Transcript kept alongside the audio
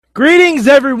Greetings,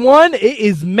 everyone. It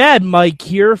is Mad Mike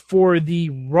here for the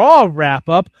Raw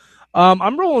wrap-up.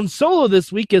 I'm rolling solo this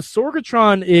week as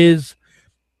Sorgatron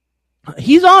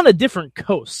he's on a different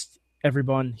coast,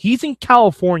 everyone. He's in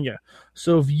California.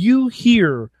 So if you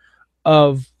hear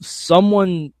of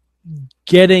someone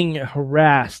getting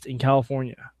harassed in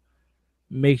California,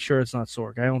 make sure it's not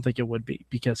Sorg. I don't think it would be,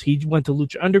 because he went to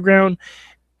Lucha Underground,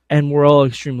 and we're all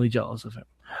extremely jealous of him.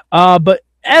 But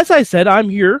as I said, I'm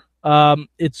here.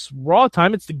 It's Raw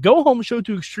time. It's the go-home show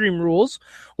to Extreme Rules,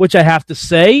 which I have to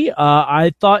say,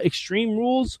 I thought Extreme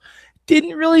Rules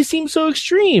didn't really seem so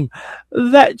extreme.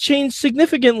 That changed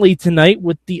significantly tonight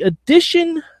with the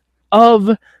addition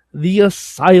of the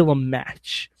Asylum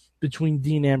match between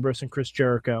Dean Ambrose and Chris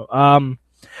Jericho.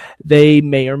 They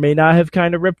may or may not have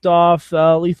kind of ripped off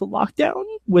Lethal Lockdown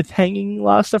with hanging a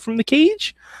lot of stuff from the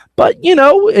cage, but you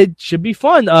know, it should be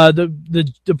fun. The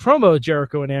promo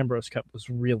Jericho and Ambrose cut was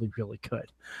really, really good.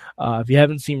 If you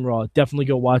haven't seen Raw, definitely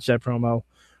go watch that promo.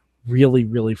 Really,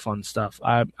 really fun stuff.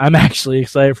 I'm actually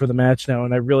excited for the match now,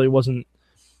 and I really wasn't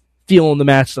feeling the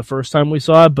match the first time we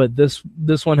saw it, but this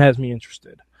one has me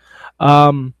interested.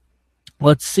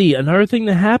 Let's see. Another thing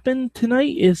that happened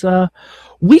tonight is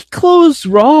we closed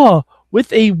Raw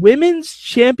with a women's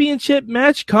championship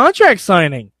match contract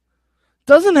signing.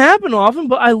 Doesn't happen often,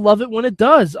 but I love it when it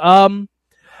does.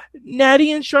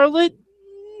 Natty and Charlotte,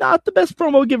 not the best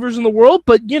promo givers in the world,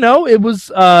 but you know, it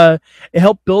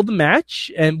helped build the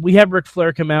match, and we had Ric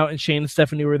Flair come out, and Shane and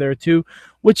Stephanie were there too,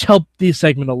 which helped the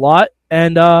segment a lot.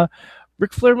 And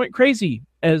Ric Flair went crazy,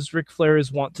 as Ric Flair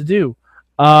is wont to do.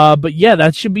 But yeah,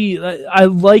 that should be. I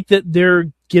like that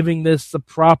they're giving this the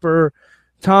proper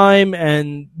time,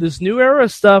 and this new era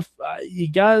stuff.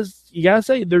 You gotta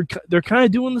say they're kind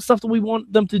of doing the stuff that we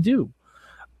want them to do.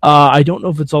 I don't know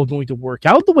if it's all going to work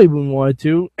out the way we wanted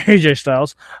to, AJ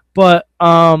Styles, but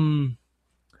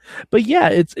yeah,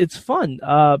 it's fun.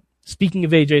 Speaking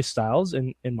of AJ Styles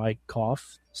and my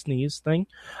cough sneeze thing,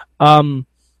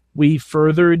 we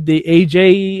furthered the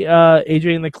AJ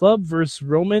in the club versus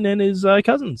Roman and his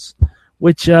cousins,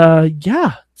 which,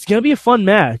 yeah, it's going to be a fun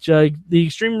match. The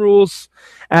Extreme Rules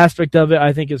aspect of it,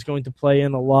 I think, is going to play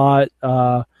in a lot.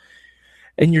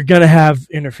 And you're going to have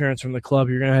interference from the club.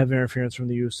 You're going to have interference from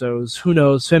the Usos. Who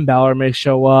knows? Finn Balor may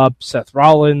show up. Seth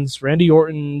Rollins, Randy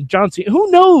Orton, John Cena.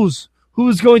 Who knows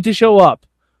who's going to show up?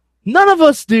 None of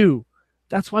us do.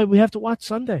 That's why we have to watch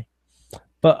Sunday.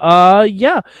 But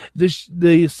yeah,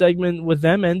 the segment with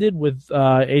them ended with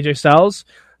AJ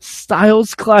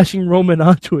Styles clashing Roman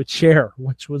onto a chair,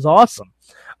 which was awesome.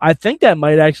 I think that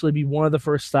might actually be one of the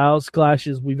first Styles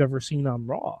clashes we've ever seen on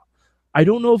Raw. I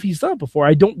don't know if he's done it before.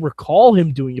 I don't recall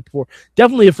him doing it before.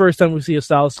 Definitely the first time we see a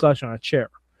Styles clash on a chair.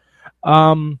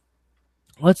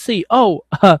 Let's see. Oh,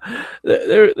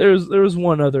 there's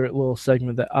one other little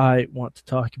segment that I want to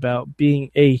talk about.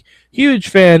 Being a huge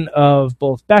fan of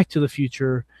both Back to the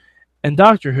Future and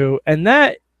Doctor Who, and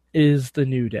that is the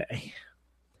New Day.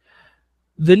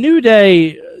 The New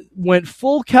Day went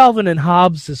full Calvin and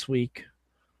Hobbes this week,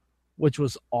 which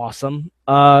was awesome.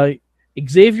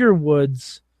 Xavier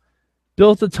Woods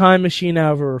built a time machine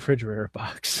out of a refrigerator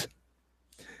box.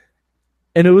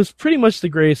 And it was pretty much the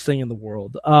greatest thing in the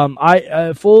world.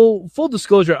 Full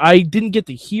disclosure, I didn't get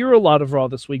to hear a lot of Raw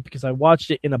this week because I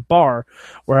watched it in a bar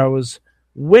where I was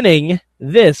winning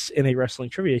this in a wrestling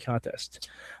trivia contest.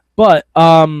 But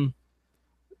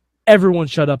everyone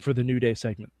shut up for the New Day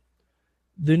segment.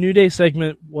 The New Day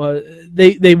segment was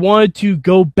they wanted to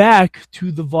go back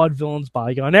to the Vaudevillains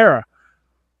bygone era,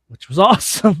 which was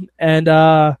awesome.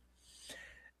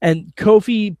 And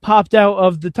Kofi popped out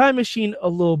of the time machine a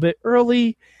little bit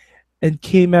early and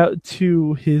came out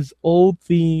to his old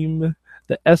theme,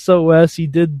 the SOS. He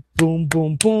did boom,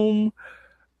 boom, boom.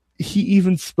 He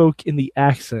even spoke in the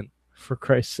accent, for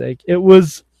Christ's sake. It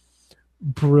was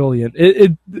brilliant.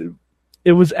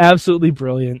 It was absolutely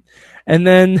brilliant. And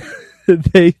then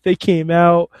they came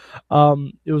out.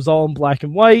 It was all in black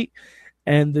and white.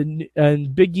 And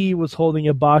Big E was holding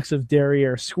a box of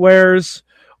Derriere Squares,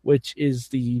 which is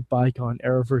the bygone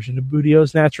era version of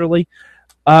Bootios, naturally.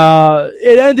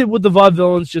 It ended with the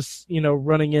Vaudevillains just,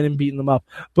 running in and beating them up.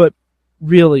 But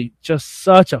really, just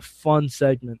such a fun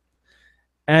segment.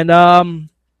 And,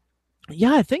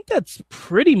 yeah, I think that's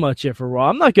pretty much it for Raw.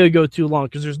 I'm not going to go too long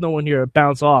because there's no one here to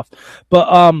bounce off.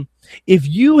 But if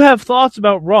you have thoughts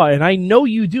about Raw, and I know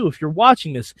you do if you're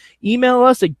watching this, email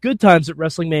us at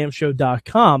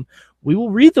goodtimes@wrestlingmayhemshow.com. We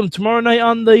will read them tomorrow night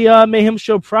on the Mayhem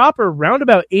Show proper, around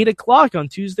about 8 o'clock on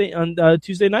Tuesday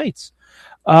nights.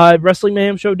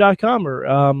 WrestlingMayhemShow.com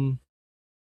or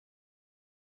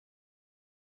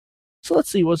So let's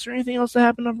see. Was there anything else that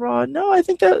happened on Raw? No, I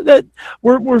think that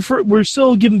we're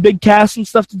still giving big casts and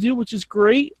stuff to do, which is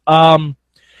great.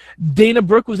 Dana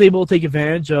Brooke was able to take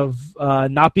advantage of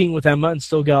not being with Emma and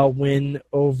still got a win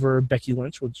over Becky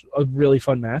Lynch, which was a really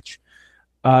fun match.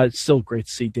 It's still great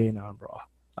to see Dana on Raw.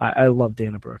 I love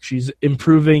Dana Brooke. She's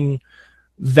improving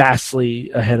vastly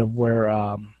ahead of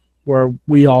where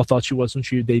we all thought she was when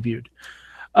she debuted.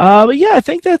 But yeah, I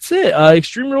think that's it.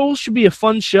 Extreme Rules should be a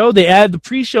fun show. They added the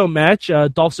pre-show match,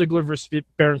 Dolph Ziggler versus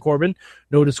Baron Corbin,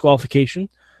 no disqualification.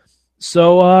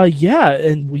 So yeah,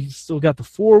 and we still got the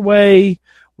 4-way.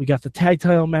 We got the tag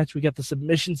title match. We got the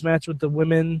submissions match with the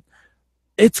women.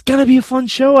 It's gonna be a fun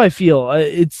show, I feel.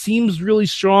 It seems really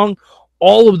strong.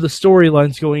 All of the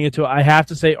storylines going into it, I have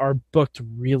to say, are booked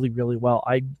really, really well.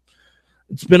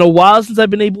 It's been a while since I've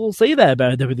been able to say that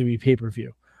about a WWE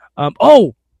pay-per-view.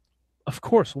 Of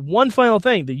course, one final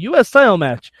thing. The U.S. title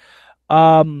match.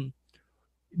 Del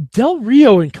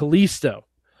Rio and Kalisto.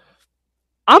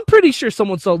 I'm pretty sure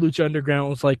someone saw Lucha Underground and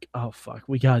was like, oh, fuck,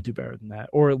 we got to do better than that.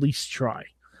 Or at least try.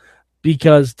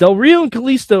 Because Del Rio and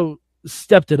Kalisto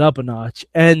stepped it up a notch.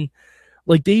 And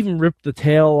like they even ripped the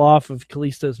tail off of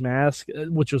Kalisto's mask,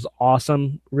 which was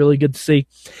awesome. Really good to see.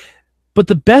 But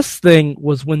the best thing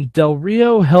was when Del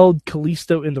Rio held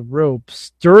Kalisto in the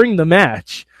ropes during the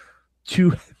match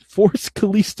to force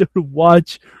Kalisto to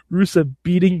watch Rusev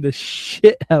beating the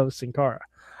shit out of Sin Cara.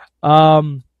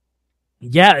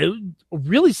 Yeah, it was a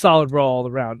really solid Raw all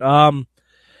around.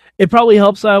 It probably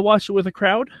helps I watched it with a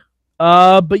crowd.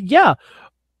 But yeah,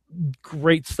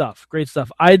 great stuff. Great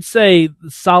stuff. I'd say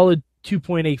solid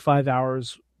 2.85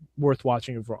 hours worth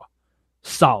watching of Raw.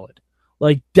 Solid.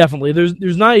 Like, definitely.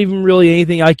 There's not even really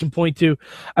anything I can point to.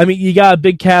 I mean, you got a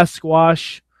big cast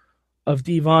squash of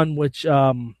Devon, which,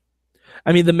 I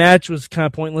mean, the match was kind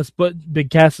of pointless, but Big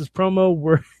Cass's promo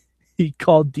where he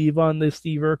called Devon the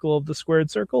Steve Urkel of the squared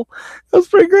circle, that was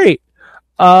pretty great.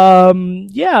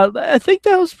 Yeah, I think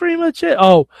that was pretty much it.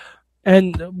 Oh,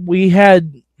 and we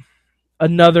had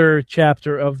another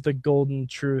chapter of the Golden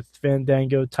Truth,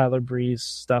 Fandango, Tyler Breeze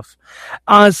stuff.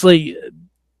 Honestly,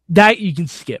 that you can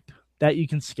skip. That you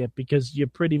can skip because you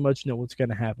pretty much know what's going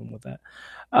to happen with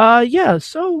that. Yeah,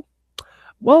 so,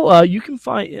 well, you can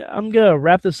find, I'm going to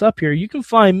wrap this up here. You can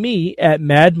find me at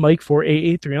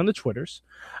MadMike4883 on the Twitters.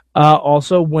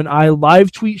 Also, when I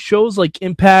live tweet shows like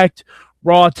Impact,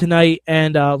 Raw Tonight,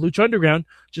 and Lucha Underground,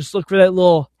 just look for that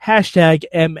little hashtag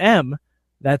MM.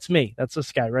 That's me. That's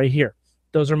this guy right here.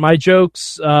 Those are my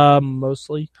jokes,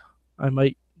 mostly. I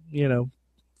might,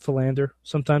 philander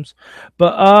sometimes.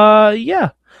 But, yeah.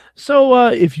 So,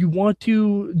 if you want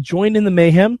to join in the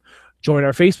mayhem, join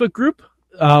our Facebook group.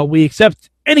 We accept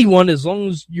anyone as long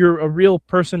as you're a real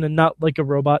person and not like a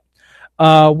robot.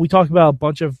 We talk about a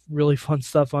bunch of really fun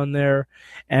stuff on there,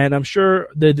 and I'm sure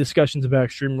the discussions about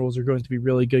Extreme Rules are going to be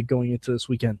really good going into this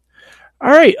weekend. All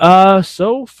right,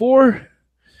 so for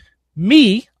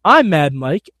me, I'm Mad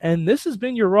Mike, and this has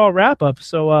been your Raw wrap-up,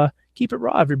 so keep it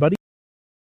raw, everybody.